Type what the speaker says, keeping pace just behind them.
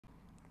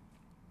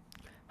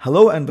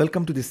Hello and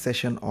welcome to this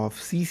session of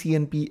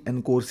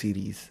CCNP-ENCOR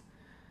series.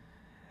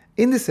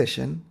 In this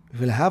session,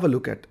 we'll have a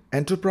look at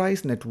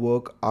enterprise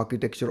network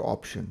architecture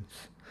options,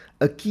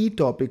 a key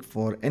topic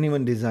for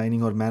anyone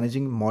designing or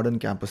managing modern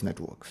campus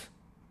networks.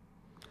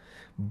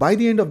 By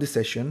the end of this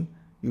session,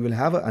 you will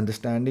have an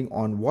understanding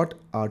on what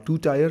are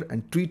two-tier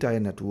and three-tier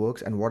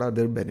networks and what are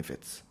their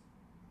benefits.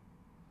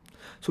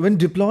 So when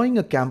deploying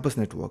a campus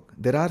network,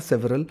 there are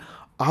several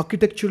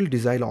architectural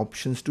design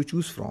options to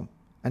choose from.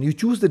 And you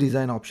choose the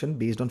design option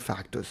based on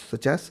factors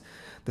such as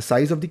the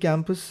size of the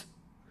campus,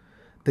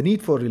 the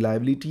need for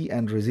reliability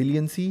and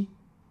resiliency,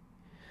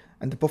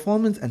 and the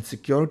performance and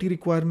security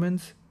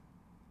requirements,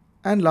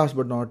 and last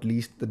but not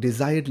least, the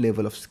desired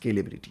level of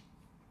scalability.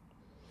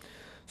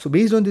 So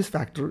based on this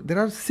factor, there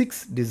are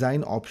 6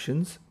 design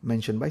options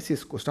mentioned by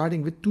Cisco,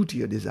 starting with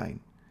two-tier design,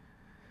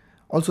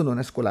 also known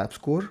as collapse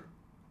core,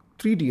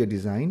 three-tier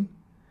design,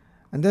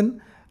 and then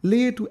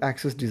layer 2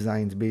 access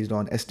designs based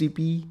on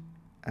STP,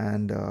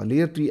 and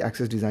layer 3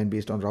 access design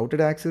based on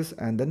routed access,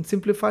 and then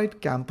simplified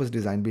campus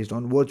design based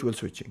on virtual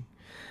switching.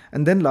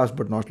 And then last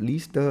but not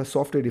least, the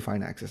software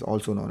defined access,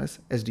 also known as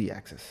SD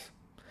access.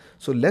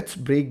 So let's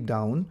break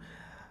down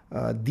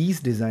these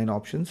design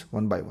options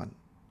one by one.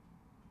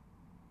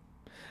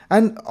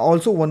 And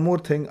also one more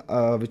thing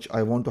which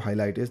I want to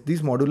highlight is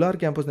this modular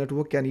campus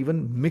network can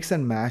even mix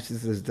and match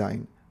this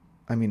design.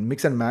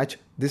 Mix and match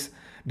this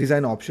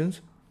design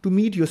options to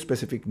meet your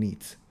specific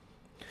needs.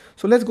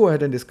 So let's go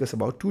ahead and discuss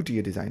about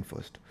two-tier design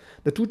first.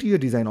 The two-tier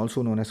design,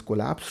 also known as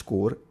collapse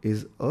core,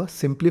 is a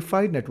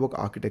simplified network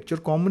architecture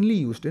commonly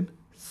used in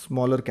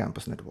smaller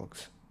campus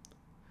networks.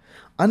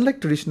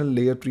 Unlike traditional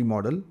layer 3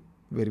 model,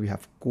 where we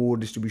have core,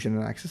 distribution,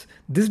 and access,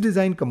 this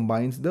design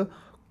combines the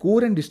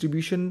core and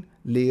distribution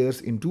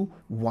layers into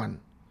one,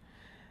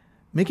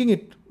 making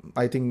it,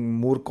 I think,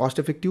 more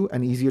cost-effective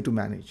and easier to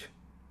manage.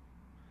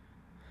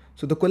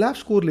 So the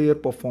collapse core layer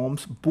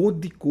performs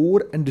both the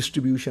core and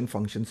distribution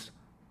functions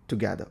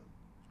together,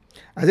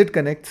 as it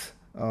connects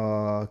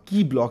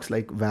key blocks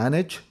like WAN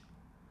edge,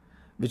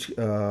 which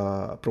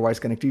provides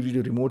connectivity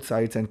to remote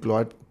sites and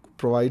cloud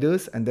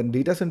providers, and then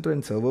data center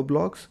and server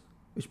blocks,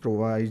 which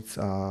provides,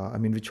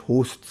 which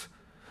hosts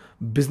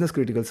business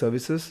critical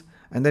services,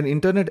 and then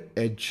internet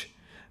edge,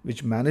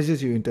 which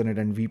manages your internet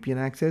and VPN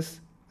access,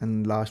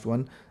 and last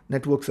one,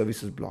 network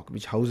services block,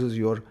 which houses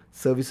your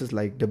services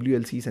like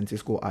WLCs and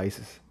Cisco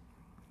ISs.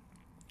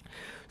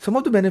 Some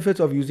of the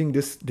benefits of using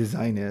this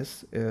design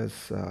is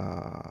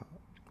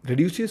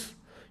reduces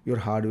your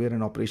hardware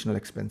and operational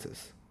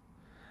expenses.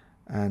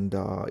 And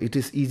it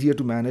is easier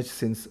to manage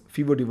since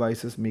fewer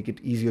devices make it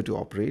easier to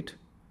operate.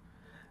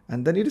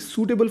 And then it is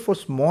suitable for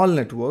small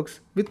networks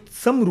with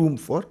some room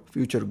for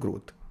future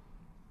growth.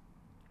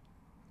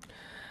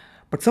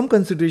 But some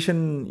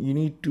consideration you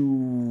need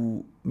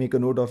to make a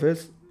note of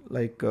is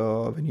like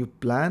when you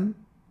plan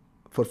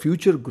for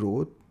future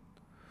growth,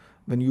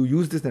 when you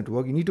use this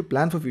network, you need to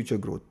plan for future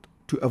growth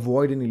to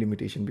avoid any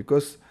limitation,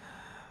 because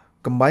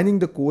combining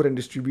the core and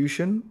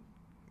distribution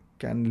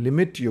can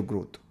limit your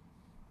growth.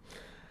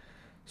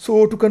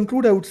 So to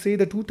conclude, I would say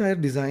the two-tier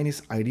design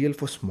is ideal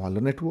for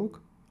smaller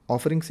network,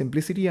 offering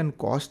simplicity and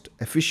cost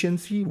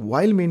efficiency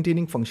while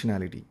maintaining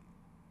functionality.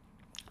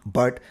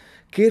 But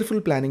careful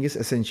planning is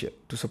essential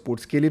to support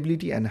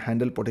scalability and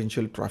handle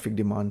potential traffic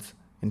demands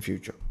in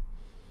future.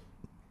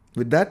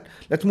 With that,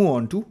 let's move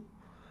on to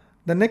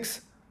the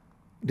next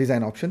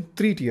design option,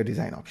 three-tier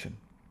design option.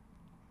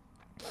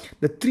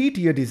 The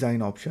three-tier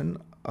design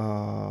option,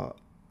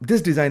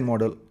 this design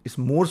model is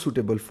more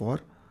suitable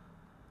for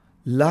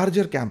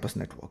larger campus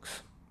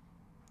networks.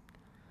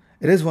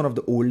 It is one of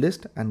the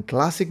oldest and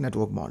classic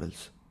network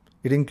models.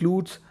 It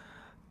includes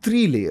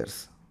 3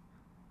 layers: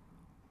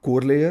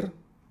 core layer,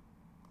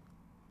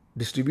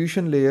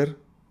 distribution layer,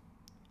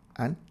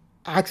 and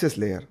access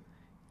layer,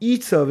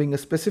 each serving a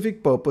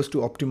specific purpose to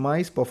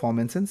optimize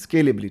performance and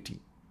scalability.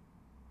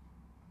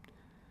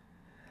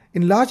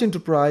 In large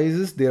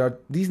enterprises, there are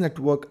these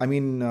network,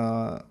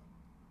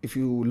 if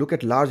you look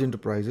at large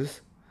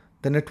enterprises,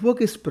 the network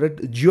is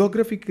spread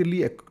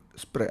geographically,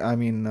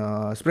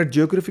 spread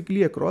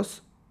geographically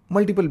across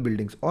multiple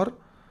buildings or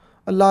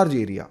a large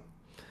area.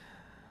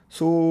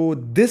 So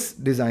this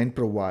design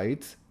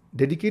provides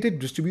dedicated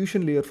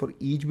distribution layer for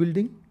each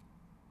building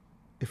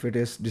if it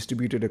is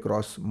distributed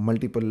across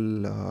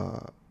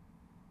multiple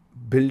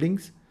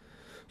buildings.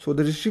 So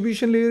the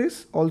distribution layer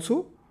is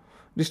also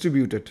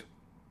distributed.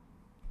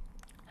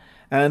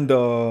 And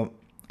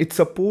it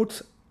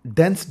supports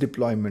dense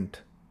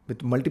deployment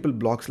with multiple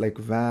blocks like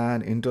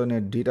WAN,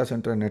 internet, data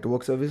center, and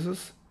network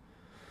services.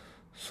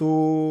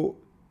 So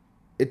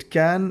it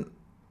can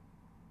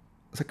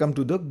succumb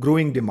to the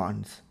growing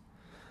demands.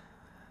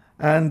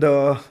 And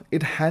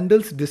it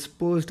handles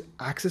dispersed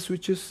access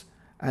switches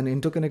and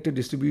interconnected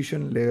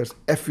distribution layers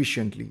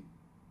efficiently.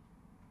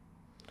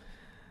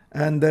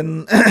 And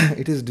then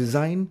it is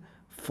designed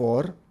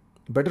for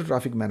better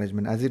traffic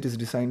management, as it is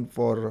designed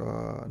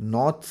for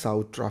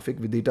north-south traffic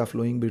with data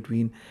flowing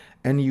between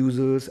end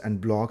users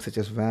and blocks such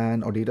as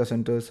WAN or data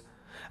centers,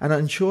 and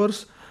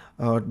ensures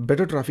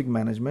better traffic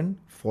management,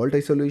 fault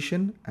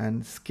isolation,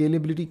 and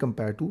scalability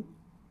compared to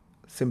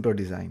simpler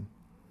design.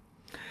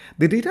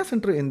 The data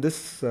center in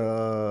this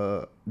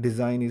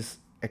design is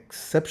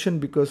exception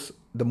because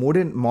the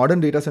modern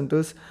data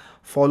centers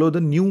follow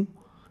the new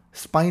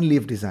spine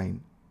leaf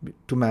design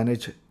to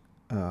manage,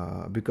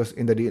 because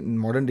in the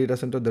modern data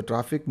center the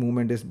traffic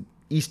movement is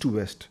east to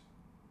west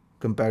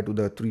compared to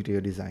the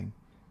three-tier design.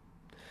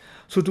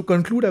 So to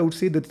conclude, I would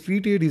say the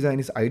three-tier design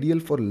is ideal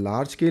for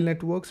large-scale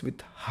networks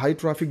with high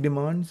traffic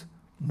demands,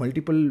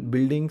 multiple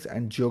buildings,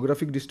 and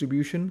geographic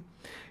distribution.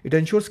 It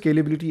ensures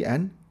scalability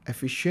and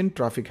efficient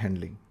traffic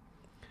handling.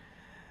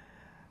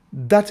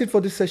 That's it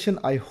for this session.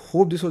 I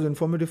hope this was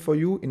informative for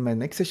you. In my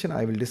next session,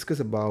 I will discuss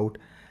about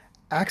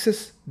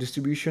access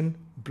distribution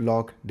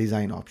block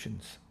design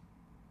options.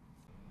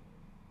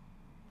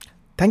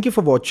 Thank you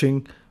for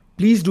watching.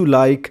 Please do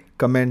like,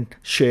 comment,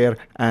 share,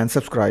 and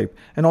subscribe.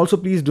 And also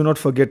please do not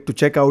forget to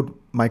check out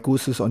my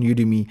courses on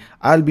Udemy.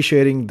 I'll be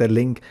sharing the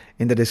link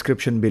in the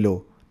description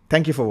below.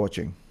 Thank you for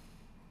watching.